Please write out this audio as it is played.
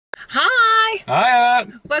Hi!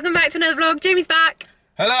 Hiya! Welcome back to another vlog. Jamie's back.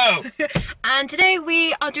 Hello! And today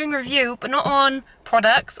we are doing a review, but not on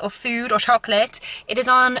products or food or chocolate. It is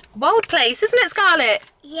on Wild Place, isn't it, Scarlett?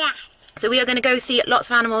 Yes. So we are going to go see lots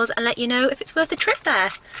of animals and let you know if it's worth the trip there.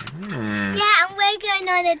 Yeah, and we're going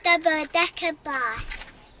on a double-decker bus.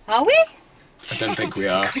 Are we? I don't think we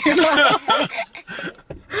are.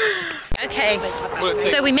 Okay,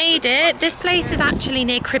 so we made it. This place is actually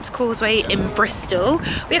near Cribbs Causeway in Bristol.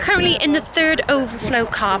 We are currently in the third overflow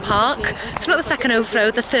car park. It's not the second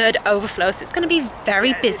overflow, the third overflow, so it's going to be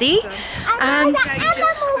very busy. Animal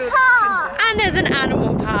park. And there's an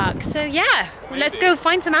animal park. So yeah, let's go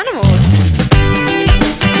find some animals.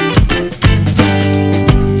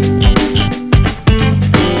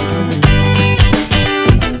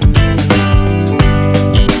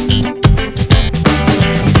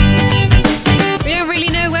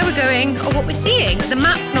 The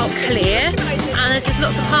map's not clear and there's just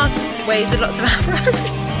lots of pathways with lots of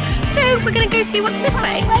arrows. So we're going to go see what's this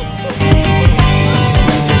way.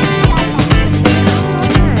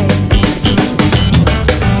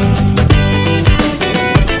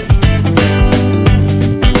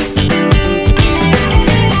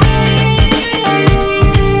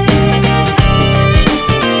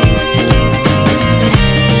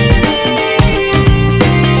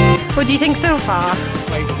 What do you think so far? This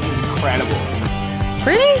place is incredible.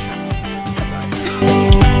 Really? That's right.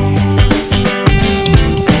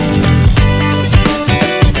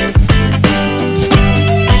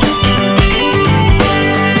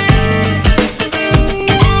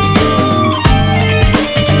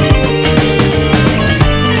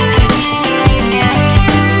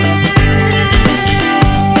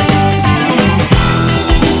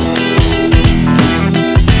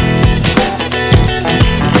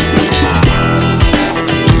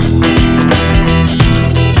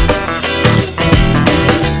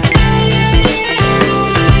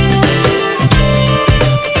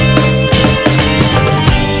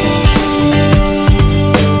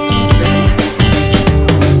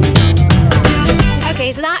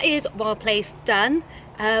 Wild Place done.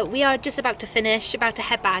 We are just about to finish, about to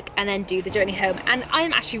head back and then do the journey home, and I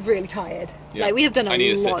am actually really tired. Yeah. Like we have done a lot. I need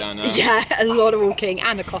to sit down now. Yeah, a lot of walking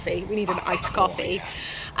and a coffee. We need an iced coffee.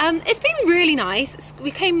 It's been really nice. We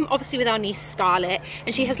came obviously with our niece Scarlett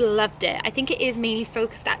and she has loved it. I think it is mainly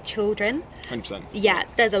focused at children. 100%. Yeah,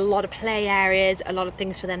 there's a lot of play areas, a lot of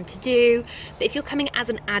things for them to do. But if you're coming as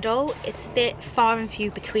an adult, it's a bit far and few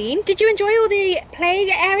between. Did you enjoy all the play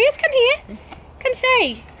areas? Come here. Come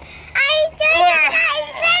say. I did.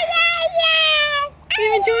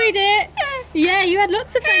 You enjoyed it? Yeah, you had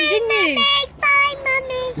lots of fun, didn't you? Bye,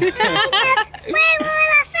 Mummy. We're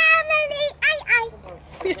all a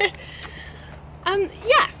family.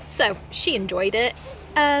 Yeah, so she enjoyed it.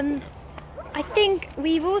 I think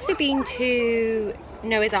we've also been to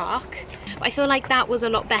Noah's Ark. I feel like that was a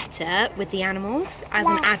lot better with the animals as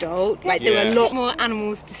an adult. Like there were a lot more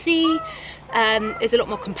animals to see. It's a lot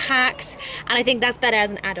more compact, and I think that's better as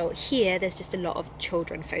an adult. Here there's just a lot of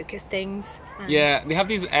children focused things. Yeah, they have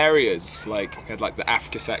these areas for like, they had like the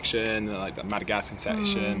Africa section, like the Madagascar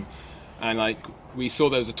section, and like we saw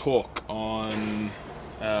there was a talk on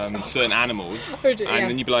certain animals, and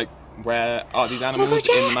then you'd be like, where are these animals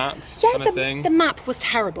in the map, kind of thing. The map was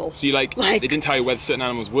terrible. So you like they didn't tell you where certain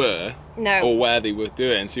animals were, or where they were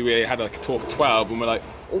doing. So we had like a talk of 12, and we're like,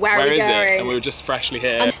 where is it? And we were just freshly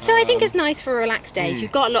here. So I think it's nice for a relaxed day. If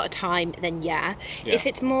you've got a lot of time, then yeah. If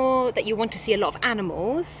it's more that you want to see a lot of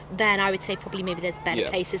animals, then I would say probably maybe there's better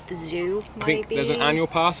places. The zoo I think there's an annual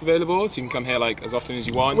pass available, so you can come here like as often as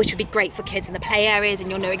you want. Which would be great for kids in the play areas, and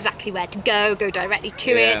you'll know exactly where to go directly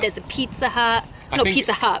to it. There's a Pizza Hut. Not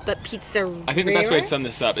Pizza Hut, but Pizza. I think the best way to sum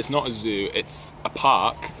this up, it's not a zoo, it's a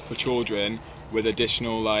park for children with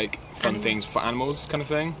additional like fun things for animals, kind of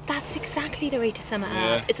thing. That's exactly the way to sum it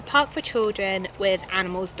up. It's a park for children with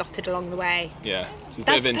animals dotted along the way. Yeah, so it's a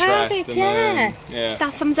bit of interest. Perfect, and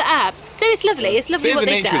that sums it up. So it's lovely. It's lovely what they've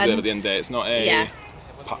done. It's a nature reserve at the end of the day. It's not a.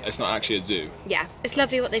 It's not actually a zoo. Yeah, it's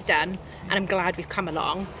lovely what they've done, and I'm glad we've come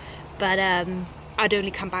along. But I'd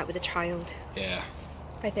only come back with a child. Yeah.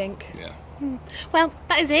 I think. Yeah. Well,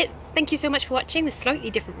 that is it. Thank you so much for watching this slightly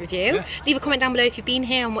different review. Leave a comment down below if you've been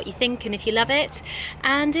here and what you think and if you love it.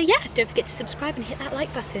 And yeah, don't forget to subscribe and hit that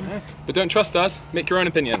like button. But don't trust us. Make your own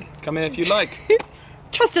opinion. Come here if you like.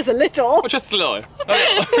 Trust us a little. Or just a little.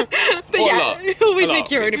 But yeah, always make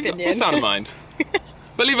your own opinion. Or sound of mind.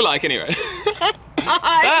 But leave a like anyway.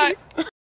 Bye. Bye.